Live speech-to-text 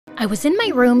I was in my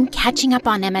room catching up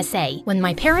on MSA when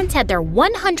my parents had their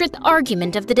 100th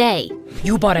argument of the day.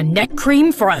 You bought a neck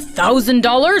cream for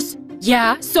 $1,000?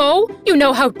 Yeah, so? You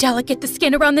know how delicate the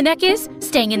skin around the neck is?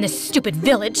 Staying in this stupid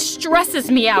village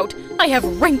stresses me out. I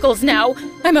have wrinkles now.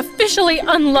 I'm officially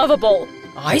unlovable.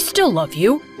 I still love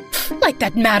you. Like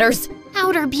that matters.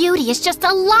 Outer beauty is just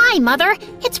a lie, Mother.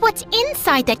 It's what's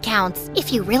inside that counts.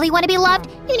 If you really want to be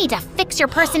loved, you need to fix your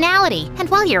personality. And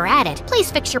while you're at it, please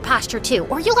fix your posture too,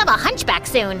 or you'll have a hunchback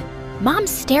soon. Mom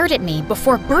stared at me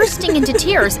before bursting into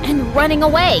tears and running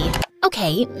away.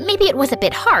 Okay, maybe it was a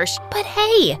bit harsh, but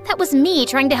hey, that was me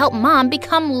trying to help Mom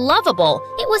become lovable.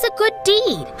 It was a good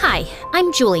deed. Hi,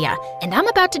 I'm Julia, and I'm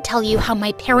about to tell you how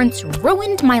my parents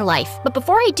ruined my life. But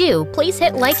before I do, please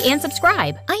hit like and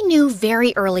subscribe. I knew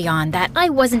very early on that I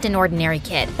wasn't an ordinary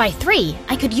kid. By 3,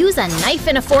 I could use a knife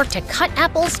and a fork to cut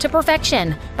apples to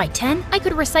perfection. By 10, I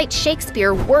could recite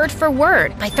Shakespeare word for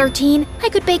word. By 13, I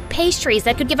could bake pastries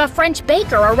that could give a French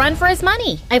baker a run for his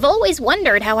money. I've always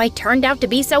wondered how I turned out to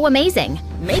be so amazing.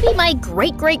 Maybe my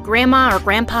great-great-grandma or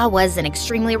grandpa was an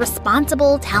extremely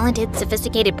responsible, talented,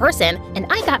 sophisticated person, and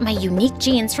I got my unique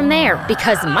genes from there,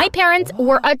 because my parents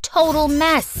were a total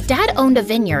mess. Dad owned a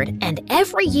vineyard, and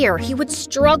every year he would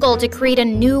struggle to create a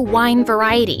new wine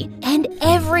variety, and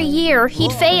every year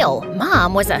he'd fail.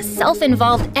 Mom was a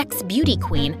self-involved ex-beauty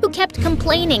queen who kept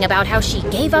complaining about how she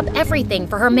gave up everything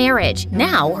for her marriage.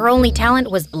 Now, her only talent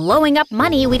was blowing up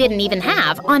money we didn't even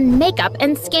have on makeup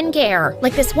and skincare.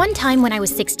 Like this one time when I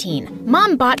was 16,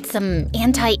 Mom bought some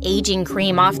anti-aging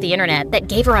cream off the internet that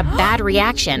gave her a bad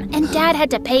reaction, and Dad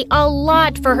had to pay a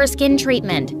lot for her skin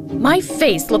treatment. My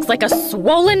face looks like a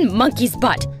swollen monkey's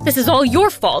butt. This is all your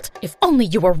fault. If only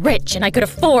you were rich and I could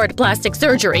afford plastic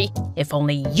surgery. If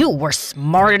only you were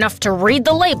smart enough to read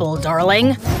the label,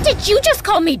 darling. Did you just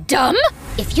call me dumb?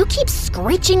 If you keep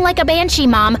screeching like a banshee,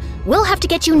 Mom, we'll have to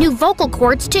get you new vocal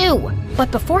cords too.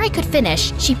 But before I could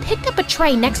finish, she picked up a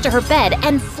tray next to her bed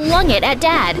and flung it at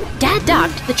Dad. Dad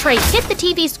ducked, the tray hit the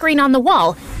TV screen on the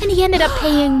wall, and he ended up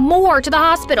paying more to the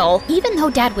hospital. Even though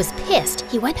Dad was pissed,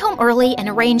 he went home early and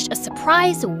arranged a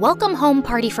surprise welcome home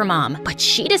party for Mom. But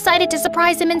she decided to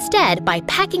surprise him instead by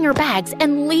packing her bags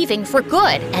and leaving for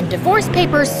good. And divorce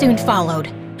papers soon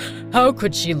followed. How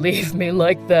could she leave me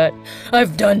like that?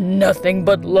 I've done nothing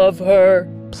but love her.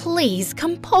 Please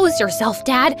compose yourself,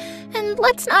 Dad, and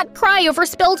let's not cry over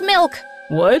spilled milk.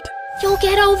 What? You'll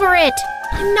get over it.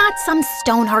 I'm not some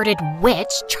stone-hearted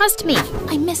witch, trust me.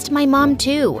 I missed my mom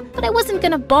too, but I wasn't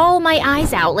gonna bawl my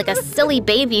eyes out like a silly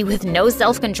baby with no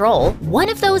self-control. One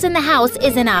of those in the house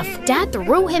is enough. Dad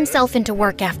threw himself into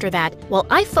work after that, while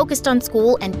I focused on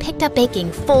school and picked up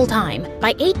baking full-time.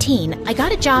 By 18, I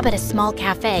got a job at a small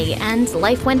cafe, and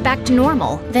life went back to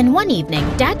normal. Then one evening,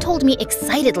 Dad told me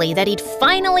excitedly that he'd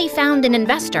finally found an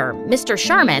investor, Mr.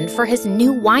 Sharman, for his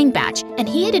new wine batch, and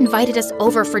he had invited us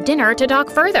over for dinner to talk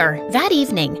further. That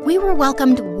evening, we were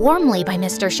welcomed warmly by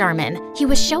Mr. Sharman. He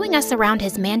was showing us around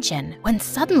his mansion, when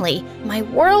suddenly, my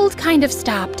world kind of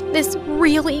stopped. This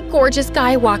really gorgeous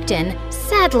guy walked in,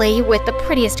 sadly with the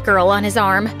prettiest girl on his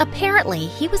arm. Apparently,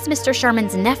 he was Mr.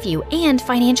 Sharman's nephew and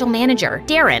financial manager,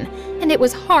 Darren, and it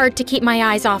was hard to keep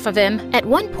my eyes off of him. At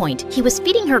one point, he was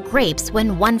feeding her grapes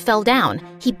when one fell down.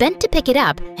 He bent to pick it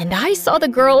up, and I saw the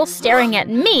girl staring at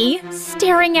me,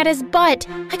 staring at his butt.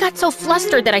 I got so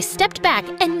flustered that I stepped back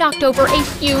and knocked over a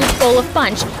huge bowl of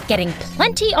punch, getting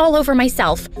plenty all over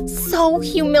myself. So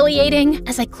humiliating.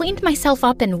 As I cleaned myself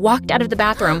up and walked out of the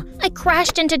bathroom, I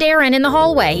crashed into Darren in the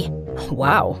hallway.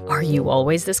 Wow, are you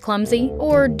always this clumsy?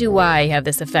 Or do I have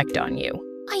this effect on you?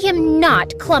 I am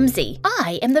not clumsy.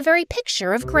 I am the very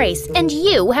picture of grace, and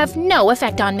you have no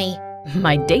effect on me.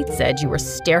 My date said you were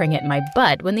staring at my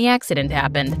butt when the accident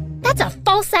happened. That's a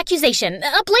false accusation,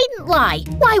 a blatant lie.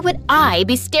 Why would I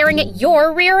be staring at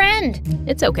your rear end?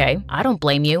 It's okay, I don't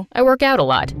blame you. I work out a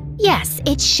lot. Yes,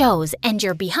 it shows, and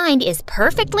your behind is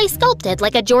perfectly sculpted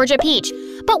like a Georgia peach.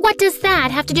 But what does that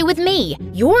have to do with me?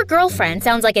 Your girlfriend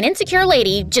sounds like an insecure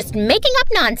lady just making up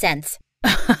nonsense.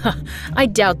 I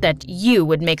doubt that you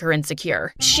would make her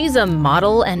insecure. She's a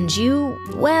model and you,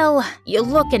 well, you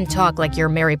look and talk like you're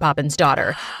Mary Poppins'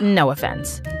 daughter. No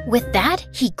offense. With that,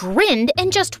 he grinned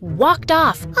and just walked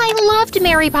off. I loved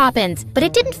Mary Poppins, but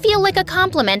it didn't feel like a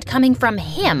compliment coming from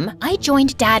him. I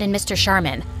joined Dad and Mr.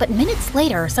 Sharman, but minutes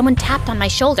later, someone tapped on my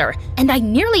shoulder, and I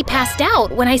nearly passed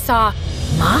out when I saw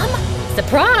Mom?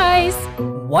 Surprise!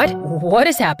 What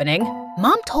is happening?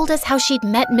 Mom told us how she'd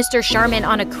met Mr. Sharman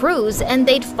on a cruise and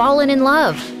they'd fallen in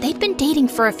love. They'd been dating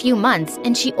for a few months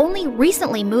and she only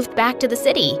recently moved back to the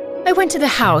city. I went to the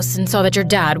house and saw that your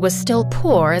dad was still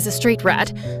poor as a street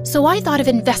rat, so I thought of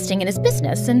investing in his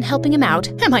business and helping him out.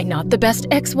 Am I not the best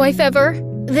ex-wife ever?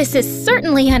 This is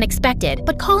certainly unexpected,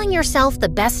 but calling yourself the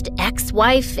best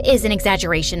ex-wife is an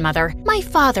exaggeration, Mother. My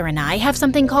father and I have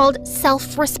something called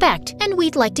self-respect, and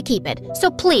we'd like to keep it, so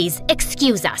please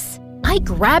excuse us. I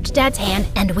grabbed Dad's hand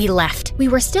and we left. We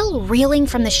were still reeling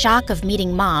from the shock of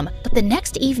meeting Mom, but the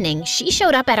next evening she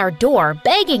showed up at our door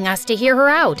begging us to hear her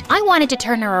out. I wanted to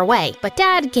turn her away, but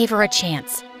Dad gave her a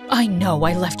chance. I know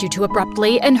I left you too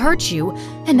abruptly and hurt you,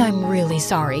 and I'm really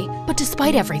sorry. But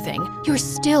despite everything, you're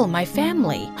still my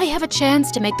family. I have a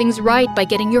chance to make things right by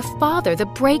getting your father the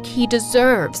break he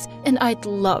deserves, and I'd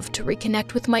love to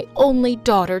reconnect with my only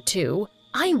daughter too.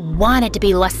 I wanted to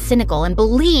be less cynical and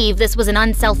believe this was an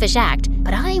unselfish act,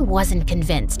 but I wasn't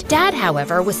convinced. Dad,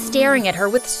 however, was staring at her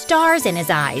with stars in his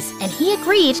eyes, and he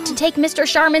agreed to take Mr.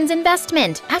 Sharman's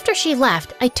investment. After she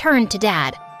left, I turned to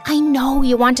Dad. I know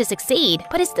you want to succeed,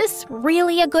 but is this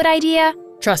really a good idea?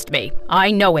 Trust me,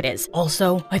 I know it is.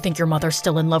 Also, I think your mother's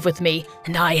still in love with me,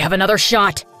 and I have another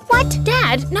shot. What?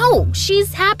 Dad, no,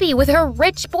 she's happy with her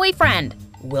rich boyfriend.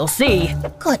 We'll see.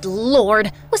 Good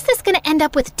Lord, was this gonna end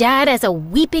up with Dad as a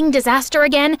weeping disaster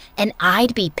again, and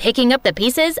I'd be picking up the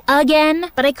pieces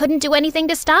again? But I couldn't do anything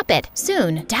to stop it.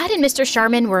 Soon, Dad and Mr.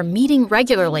 Sharman were meeting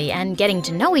regularly and getting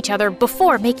to know each other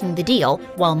before making the deal,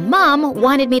 while Mom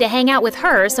wanted me to hang out with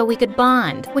her so we could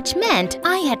bond, which meant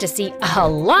I had to see a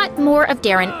lot more of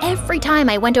Darren every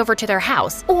time I went over to their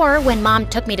house, or when Mom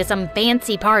took me to some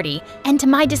fancy party. And to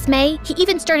my dismay, he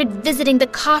even started visiting the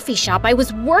coffee shop I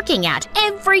was working at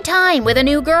every time with a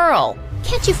new girl.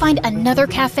 Can't you find another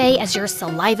cafe as your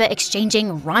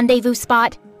saliva-exchanging rendezvous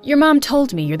spot? Your mom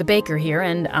told me you're the baker here,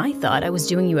 and I thought I was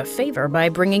doing you a favor by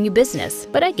bringing you business.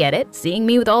 But I get it. Seeing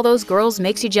me with all those girls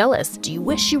makes you jealous. Do you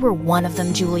wish you were one of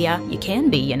them, Julia? You can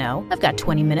be, you know. I've got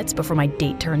 20 minutes before my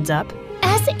date turns up.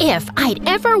 As if I'd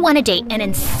ever want to date an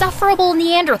insufferable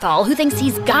Neanderthal who thinks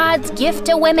he's God's gift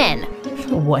to women.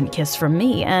 One kiss from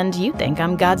me, and you think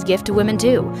I'm God's gift to women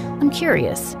too. I'm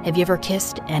curious, have you ever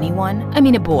kissed anyone? I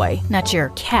mean a boy, not your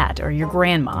cat or your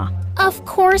grandma. Of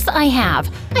course I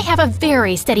have. I have a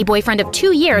very steady boyfriend of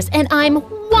 2 years, and I'm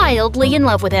wildly in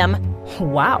love with him.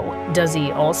 Wow, does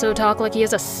he also talk like he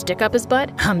has a stick up his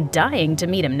butt? I'm dying to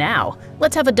meet him now.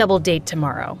 Let's have a double date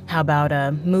tomorrow. How about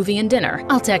a movie and dinner?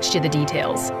 I'll text you the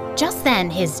details. Just then,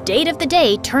 his date of the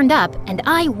day turned up, and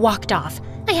I walked off.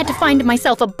 I had to find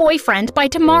myself a boyfriend by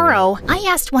tomorrow. I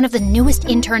asked one of the newest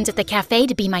interns at the cafe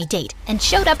to be my date and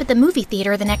showed up at the movie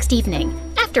theater the next evening.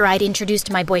 After I'd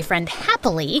introduced my boyfriend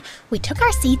happily, we took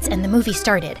our seats and the movie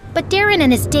started. But Darren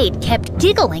and his date kept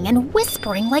giggling and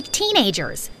whispering like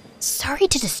teenagers. Sorry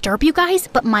to disturb you guys,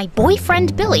 but my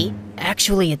boyfriend Billy—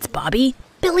 Actually, it's Bobby.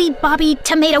 Billy, Bobby,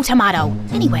 tomato, tomato.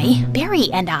 Anyway, Barry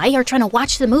and I are trying to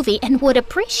watch the movie and would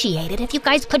appreciate it if you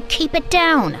guys could keep it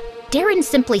down. Darren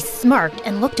simply smirked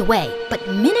and looked away, but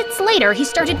minutes later he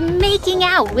started making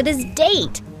out with his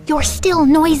date. You're still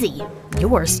noisy.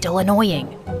 You're still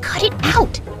annoying. Cut it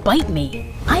out. Bite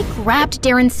me. I grabbed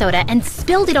Darren's soda and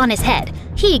spilled it on his head.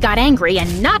 He got angry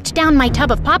and knocked down my tub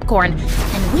of popcorn,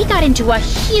 and we got into a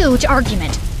huge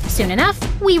argument. Soon enough,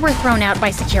 we were thrown out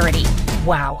by security.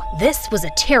 Wow, this was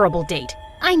a terrible date.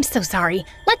 I'm so sorry.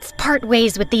 Let's part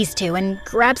ways with these two and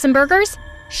grab some burgers?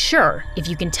 Sure, if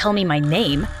you can tell me my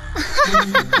name.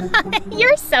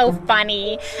 You're so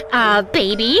funny.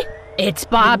 Baby? It's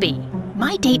Bobby.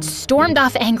 My date stormed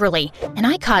off angrily, and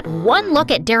I caught one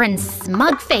look at Darren's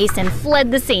smug face and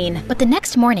fled the scene. But the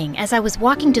next morning, as I was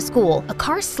walking to school, a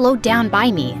car slowed down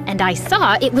by me, and I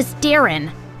saw it was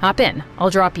Darren. Hop in, I'll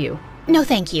drop you. No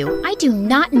thank you. I do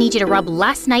not need you to rub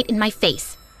last night in my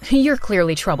face. You're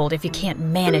clearly troubled if you can't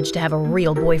manage to have a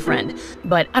real boyfriend.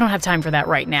 But I don't have time for that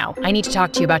right now. I need to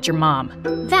talk to you about your mom.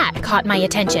 That caught my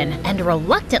attention, and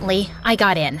reluctantly, I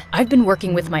got in. I've been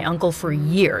working with my uncle for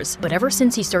years, but ever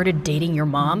since he started dating your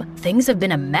mom, things have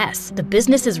been a mess. The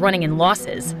business is running in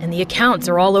losses, and the accounts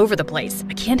are all over the place.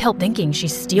 I can't help thinking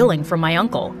she's stealing from my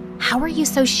uncle. How are you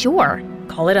so sure?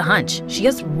 Call it a hunch. She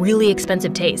has really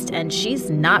expensive taste, and she's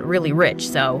not really rich,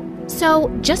 so... So,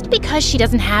 just because she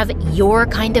doesn't have your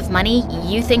kind of money,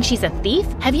 you think she's a thief?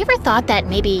 Have you ever thought that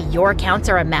maybe your accounts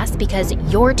are a mess because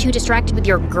you're too distracted with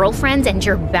your girlfriends and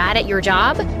you're bad at your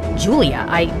job? Julia,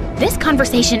 This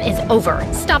conversation is over.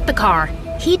 Stop the car.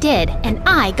 He did, and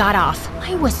I got off.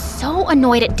 I was so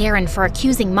annoyed at Darren for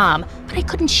accusing Mom, but I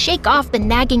couldn't shake off the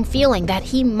nagging feeling that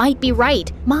he might be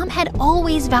right. Mom had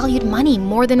always valued money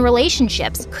more than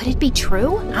relationships. Could it be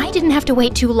true? I didn't have to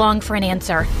wait too long for an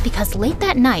answer, because late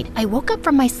that night, I woke up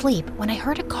from my sleep when I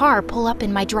heard a car pull up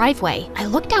in my driveway. I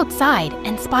looked outside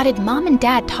and spotted Mom and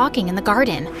Dad talking in the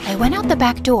garden. I went out the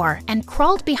back door and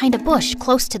crawled behind a bush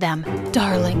close to them.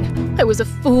 Darling, I was a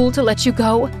fool to let you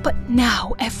go, but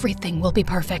now everything will be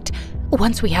perfect.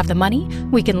 Once we have the money,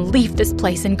 we can leave this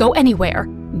place and go anywhere.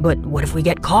 But what if we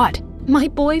get caught? My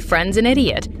boyfriend's an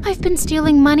idiot. I've been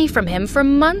stealing money from him for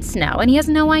months now, and he has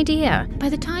no idea. By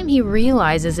the time he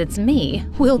realizes it's me,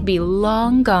 we'll be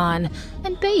long gone.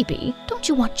 And baby, don't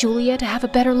you want Julia to have a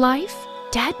better life?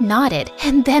 Dad nodded,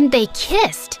 and then they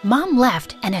kissed. Mom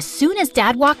left, and as soon as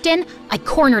Dad walked in, I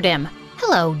cornered him.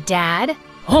 Hello, Dad.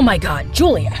 Oh my God,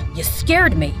 Julia, you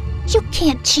scared me. You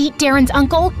can't cheat Darren's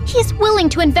uncle. He's willing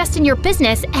to invest in your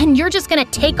business, and you're just gonna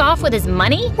take off with his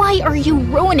money? Why are you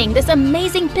ruining this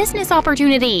amazing business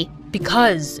opportunity?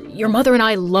 Because your mother and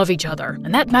I love each other,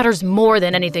 and that matters more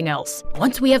than anything else.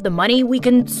 Once we have the money, we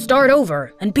can start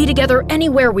over and be together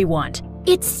anywhere we want.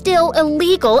 It's still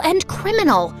illegal and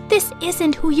criminal. This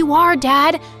isn't who you are,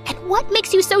 Dad. And what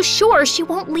makes you so sure she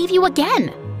won't leave you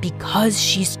again? Because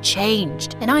she's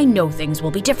changed, and I know things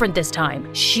will be different this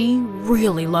time. She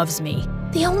really loves me.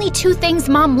 The only two things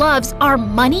Mom loves are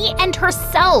money and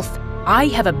herself. I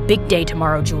have a big day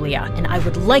tomorrow, Julia, and I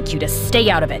would like you to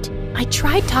stay out of it. I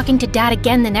tried talking to Dad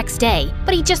again the next day,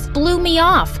 but he just blew me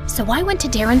off. So I went to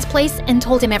Darren's place and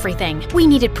told him everything. We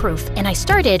needed proof, and I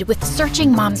started with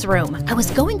searching Mom's room. I was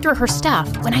going through her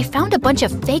stuff when I found a bunch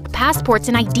of fake passports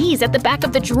and IDs at the back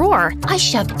of the drawer. I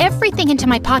shoved everything into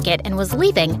my pocket and was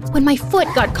leaving when my foot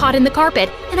got caught in the carpet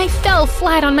and I fell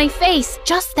flat on my face.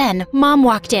 Just then, Mom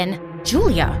walked in.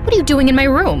 Julia, what are you doing in my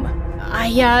room?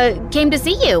 I came to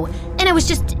see you, and I was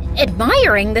just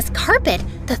admiring this carpet.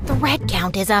 The thread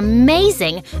count is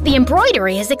amazing. The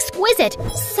embroidery is exquisite.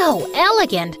 So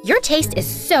elegant. Your taste is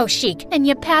so chic, and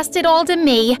you passed it all to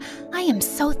me. I am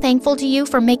so thankful to you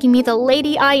for making me the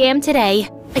lady I am today.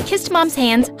 I kissed Mom's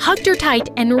hands, hugged her tight,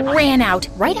 and ran out.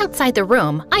 Right outside the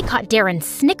room, I caught Darren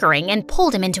snickering and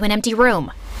pulled him into an empty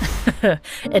room.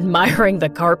 Admiring the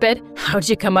carpet? How'd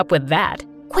you come up with that?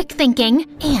 Quick thinking,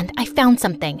 and I found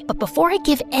something. But before I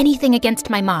give anything against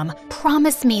my mom,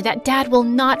 promise me that Dad will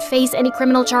not face any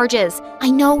criminal charges. I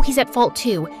know he's at fault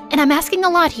too, and I'm asking a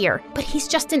lot here, but he's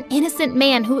just an innocent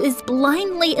man who is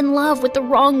blindly in love with the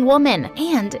wrong woman,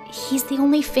 and he's the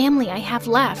only family I have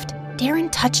left. Darren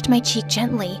touched my cheek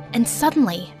gently, and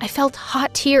suddenly I felt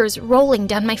hot tears rolling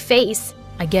down my face.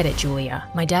 I get it, Julia.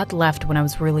 My dad left when I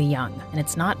was really young, and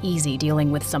it's not easy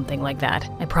dealing with something like that.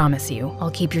 I promise you,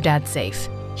 I'll keep your dad safe.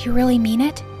 You really mean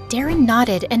it? Darren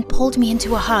nodded and pulled me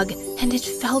into a hug, and it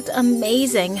felt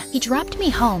amazing. He dropped me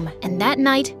home, and that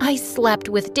night, I slept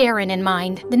with Darren in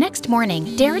mind. The next morning,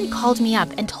 Darren called me up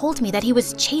and told me that he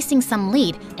was chasing some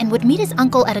lead and would meet his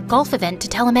uncle at a golf event to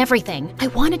tell him everything. I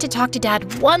wanted to talk to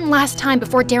Dad one last time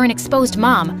before Darren exposed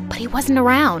Mom, but he wasn't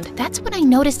around. That's when I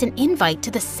noticed an invite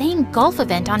to the same golf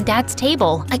event on Dad's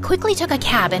table. I quickly took a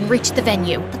cab and reached the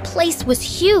venue. The place was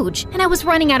huge, and I was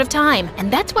running out of time,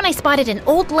 and that's when I spotted an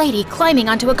old lady climbing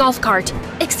onto a golf cart.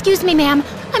 "Excuse me, ma'am.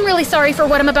 I'm really sorry for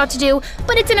what I'm about to do,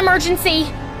 but it's an emergency."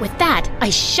 With that, I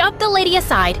shoved the lady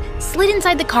aside, slid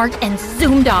inside the cart, and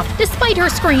zoomed off, despite her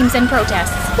screams and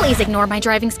protests. Please ignore my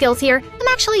driving skills here. I'm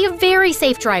actually a very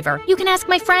safe driver. You can ask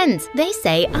my friends. They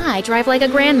say I drive like a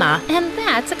grandma, and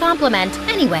that's a compliment.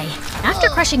 Anyway, after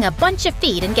crushing a bunch of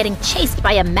feet and getting chased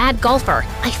by a mad golfer,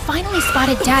 I finally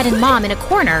spotted Dad and Mom in a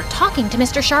corner talking to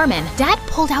Mr. Sharman. Dad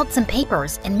pulled out some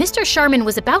papers, and Mr. Sharman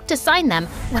was about to sign them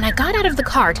when I got out of the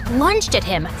cart, lunged at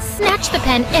him, snatched the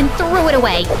pen, and threw it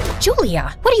away.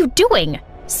 "Julia, what are you doing?"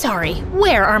 "Sorry,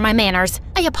 where are my manners?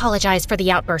 I apologize for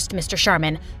the outburst, Mr.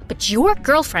 Sharman, but your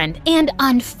girlfriend, and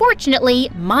unfortunately,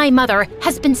 my mother,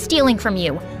 has been stealing from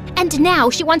you. And now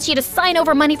she wants you to sign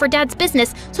over money for Dad's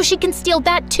business so she can steal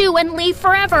that too and leave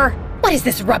forever." What is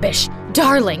this rubbish?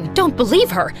 Darling, don't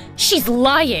believe her. She's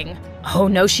lying. Oh,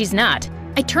 no, she's not.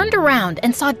 I turned around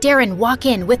and saw Darren walk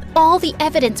in with all the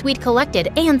evidence we'd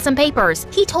collected and some papers.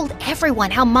 He told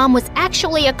everyone how Mom was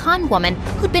actually a con woman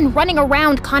who'd been running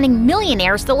around conning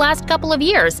millionaires the last couple of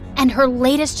years, and her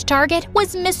latest target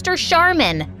was Mr.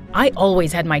 Sharman. I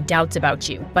always had my doubts about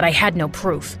you, but I had no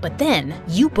proof. But then,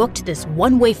 you booked this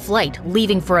one-way flight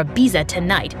leaving for Ibiza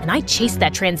tonight, and I chased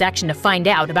that transaction to find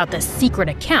out about the secret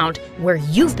account where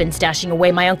you've been stashing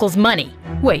away my uncle's money.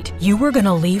 Wait, you were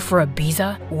gonna leave for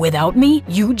Ibiza without me?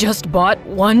 You just bought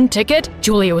one ticket?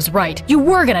 Julia was right. You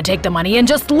were gonna take the money and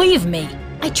just leave me.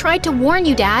 I tried to warn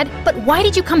you, Dad, but why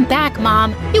did you come back,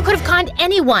 Mom? You could have conned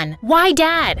anyone. Why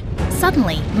Dad?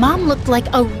 suddenly, Mom looked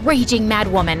like a raging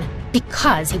madwoman.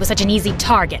 Because he was such an easy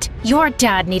target. Your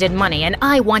dad needed money, and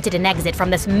I wanted an exit from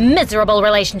this miserable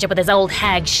relationship with his old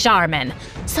hag Charmin.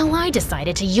 So I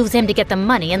decided to use him to get the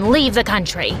money and leave the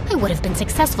country. I would have been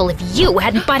successful if you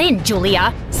hadn't butt in,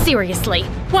 Julia. Seriously,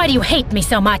 why do you hate me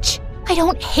so much? I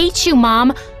don't hate you,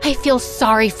 Mom. I feel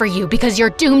sorry for you because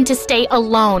you're doomed to stay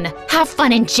alone. Have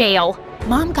fun in jail.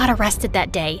 Mom got arrested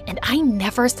that day, and I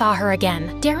never saw her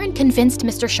again. Darren convinced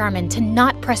Mr. Charmin to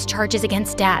not press charges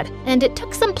against Dad, and it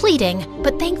took some pleading,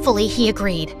 but thankfully he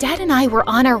agreed. Dad and I were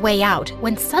on our way out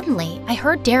when suddenly I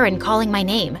heard Darren calling my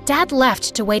name. Dad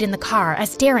left to wait in the car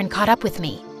as Darren caught up with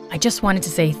me. I just wanted to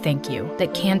say thank you.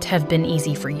 That can't have been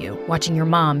easy for you, watching your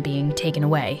mom being taken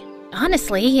away.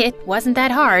 Honestly, it wasn't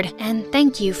that hard, and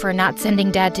thank you for not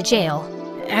sending Dad to jail.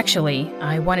 Actually,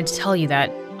 I wanted to tell you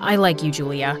that I like you,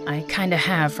 Julia. I kinda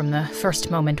have from the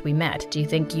first moment we met. Do you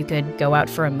think you could go out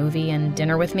for a movie and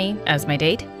dinner with me as my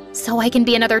date? So I can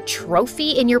be another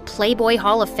trophy in your Playboy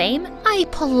Hall of Fame? I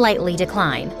politely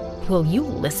decline. Will you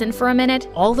listen for a minute?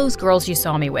 All those girls you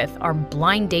saw me with are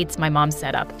blind dates my mom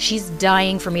set up. She's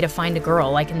dying for me to find a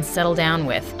girl I can settle down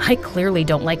with. I clearly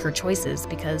don't like her choices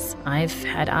because I've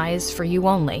had eyes for you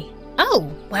only. Oh,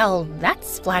 well,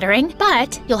 that's flattering.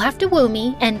 But you'll have to woo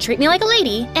me and treat me like a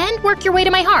lady and work your way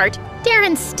to my heart.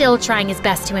 Darren's still trying his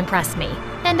best to impress me.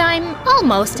 And I'm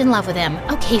almost in love with him.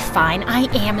 Okay, fine,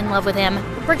 I am in love with him.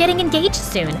 We're getting engaged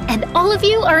soon, and all of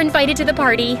you are invited to the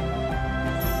party.